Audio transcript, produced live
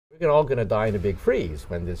We're all going to die in a big freeze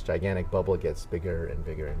when this gigantic bubble gets bigger and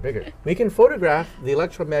bigger and bigger. We can photograph the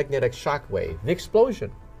electromagnetic shock wave, the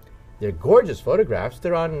explosion. They're gorgeous photographs.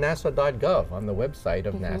 They're on nasa.gov, on the website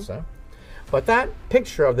of NASA. But that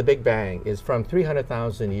picture of the Big Bang is from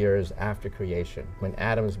 300,000 years after creation, when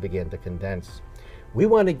atoms begin to condense. We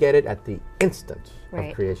want to get it at the instant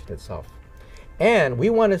of creation itself. And we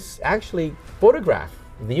want to actually photograph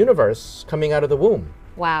the universe coming out of the womb.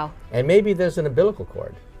 Wow. And maybe there's an umbilical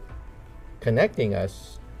cord connecting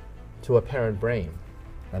us to a parent brain,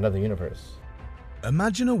 another universe.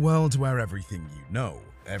 Imagine a world where everything you know,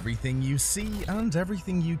 everything you see, and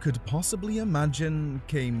everything you could possibly imagine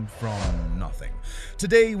came from nothing.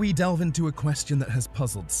 Today, we delve into a question that has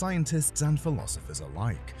puzzled scientists and philosophers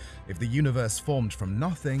alike. If the universe formed from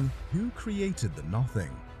nothing, who created the nothing?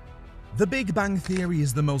 The Big Bang Theory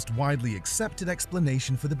is the most widely accepted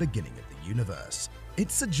explanation for the beginning of the universe. It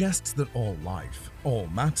suggests that all life, all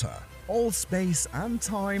matter, all space and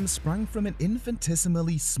time sprang from an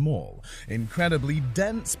infinitesimally small, incredibly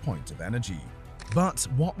dense point of energy. But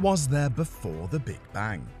what was there before the Big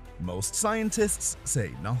Bang? Most scientists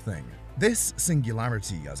say nothing. This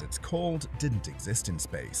singularity, as it's called, didn't exist in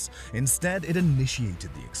space. Instead, it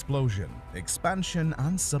initiated the explosion, expansion,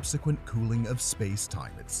 and subsequent cooling of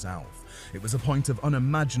space-time itself. It was a point of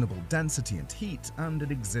unimaginable density and heat, and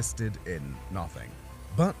it existed in nothing.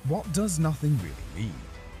 But what does nothing really mean?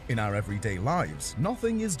 In our everyday lives,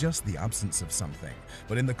 nothing is just the absence of something,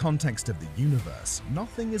 but in the context of the universe,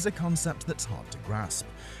 nothing is a concept that's hard to grasp.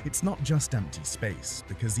 It's not just empty space,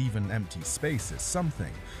 because even empty space is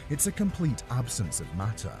something. It's a complete absence of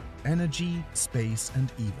matter, energy, space,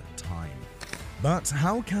 and even time. But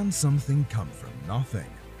how can something come from nothing?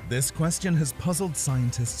 This question has puzzled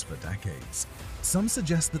scientists for decades. Some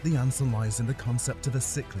suggest that the answer lies in the concept of a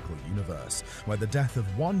cyclical universe, where the death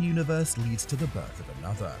of one universe leads to the birth of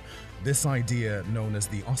another. This idea, known as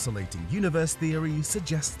the oscillating universe theory,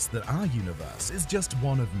 suggests that our universe is just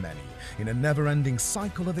one of many, in a never-ending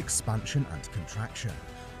cycle of expansion and contraction.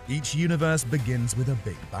 Each universe begins with a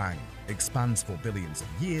Big Bang, expands for billions of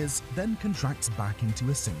years, then contracts back into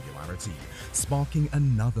a singularity, sparking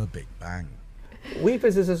another Big Bang. We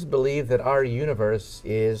physicists believe that our universe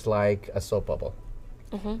is like a soap bubble.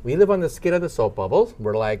 We live on the skin of the soap bubble.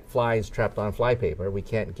 We're like flies trapped on flypaper. We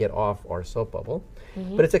can't get off our soap bubble.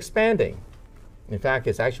 But it's expanding. In fact,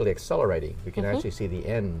 it's actually accelerating. We can actually see the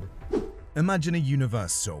end. Imagine a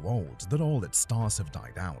universe so old that all its stars have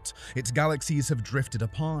died out, its galaxies have drifted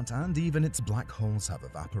apart, and even its black holes have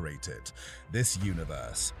evaporated. This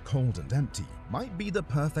universe, cold and empty, might be the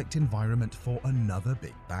perfect environment for another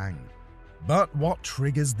Big Bang. But what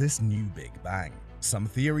triggers this new Big Bang? Some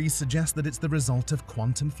theories suggest that it's the result of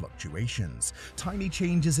quantum fluctuations, tiny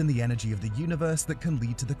changes in the energy of the universe that can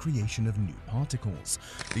lead to the creation of new particles.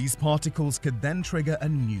 These particles could then trigger a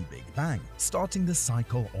new Big Bang, starting the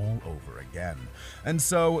cycle all over again. And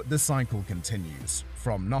so the cycle continues,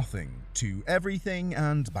 from nothing to everything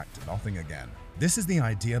and back to nothing again. This is the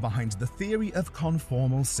idea behind the theory of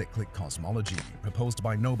conformal cyclic cosmology, proposed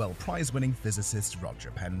by Nobel Prize-winning physicist Roger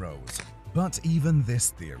Penrose. But even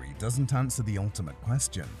this theory doesn't answer the ultimate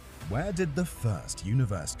question. Where did the first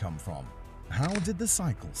universe come from? How did the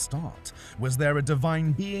cycle start? Was there a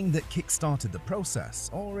divine being that kick-started the process,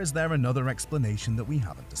 or is there another explanation that we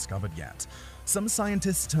haven't discovered yet? Some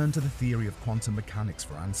scientists turn to the theory of quantum mechanics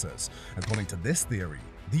for answers. According to this theory,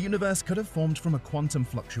 the universe could have formed from a quantum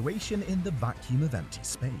fluctuation in the vacuum of empty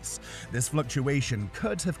space. This fluctuation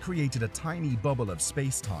could have created a tiny bubble of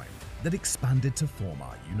space-time that expanded to form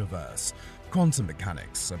our universe. Quantum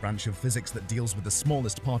mechanics, a branch of physics that deals with the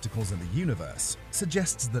smallest particles in the universe,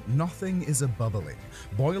 suggests that nothing is a bubbling,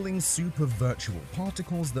 boiling soup of virtual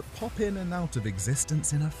particles that pop in and out of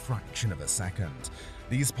existence in a fraction of a second.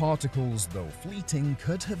 These particles, though fleeting,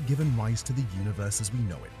 could have given rise to the universe as we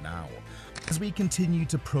know it now. As we continue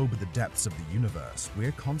to probe the depths of the universe,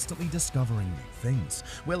 we're constantly discovering new things.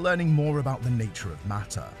 We're learning more about the nature of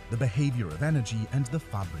matter, the behavior of energy, and the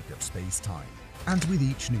fabric of space-time. And with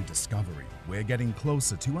each new discovery, we're getting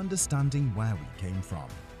closer to understanding where we came from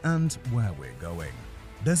and where we're going.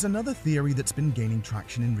 There's another theory that's been gaining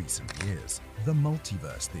traction in recent years, the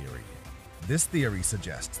multiverse theory. This theory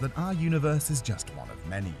suggests that our universe is just one of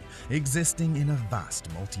many, existing in a vast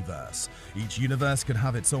multiverse. Each universe could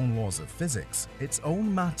have its own laws of physics, its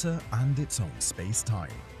own matter, and its own space-time.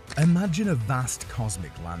 Imagine a vast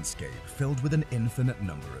cosmic landscape filled with an infinite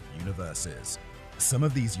number of universes. Some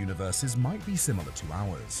of these universes might be similar to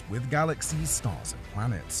ours, with galaxies, stars, and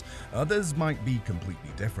planets. Others might be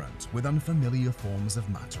completely different, with unfamiliar forms of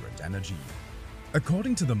matter and energy.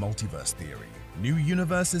 According to the multiverse theory, new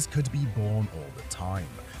universes could be born all the time.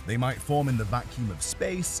 They might form in the vacuum of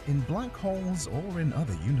space, in black holes, or in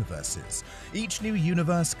other universes. Each new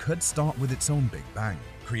universe could start with its own Big Bang,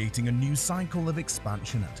 creating a new cycle of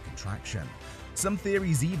expansion and contraction. Some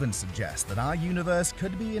theories even suggest that our universe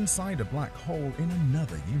could be inside a black hole in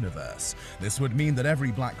another universe. This would mean that every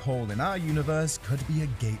black hole in our universe could be a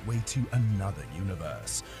gateway to another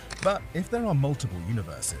universe. But if there are multiple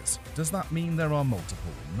universes, does that mean there are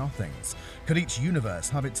multiple nothings? Could each universe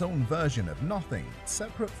have its own version of nothing,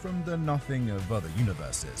 separate from the nothing of other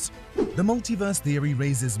universes? The multiverse theory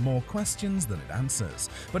raises more questions than it answers,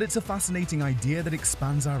 but it's a fascinating idea that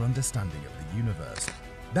expands our understanding of the universe.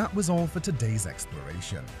 That was all for today's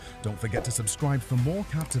exploration. Don't forget to subscribe for more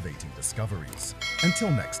captivating discoveries. Until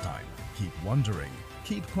next time, keep wondering,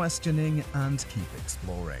 keep questioning, and keep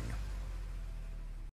exploring.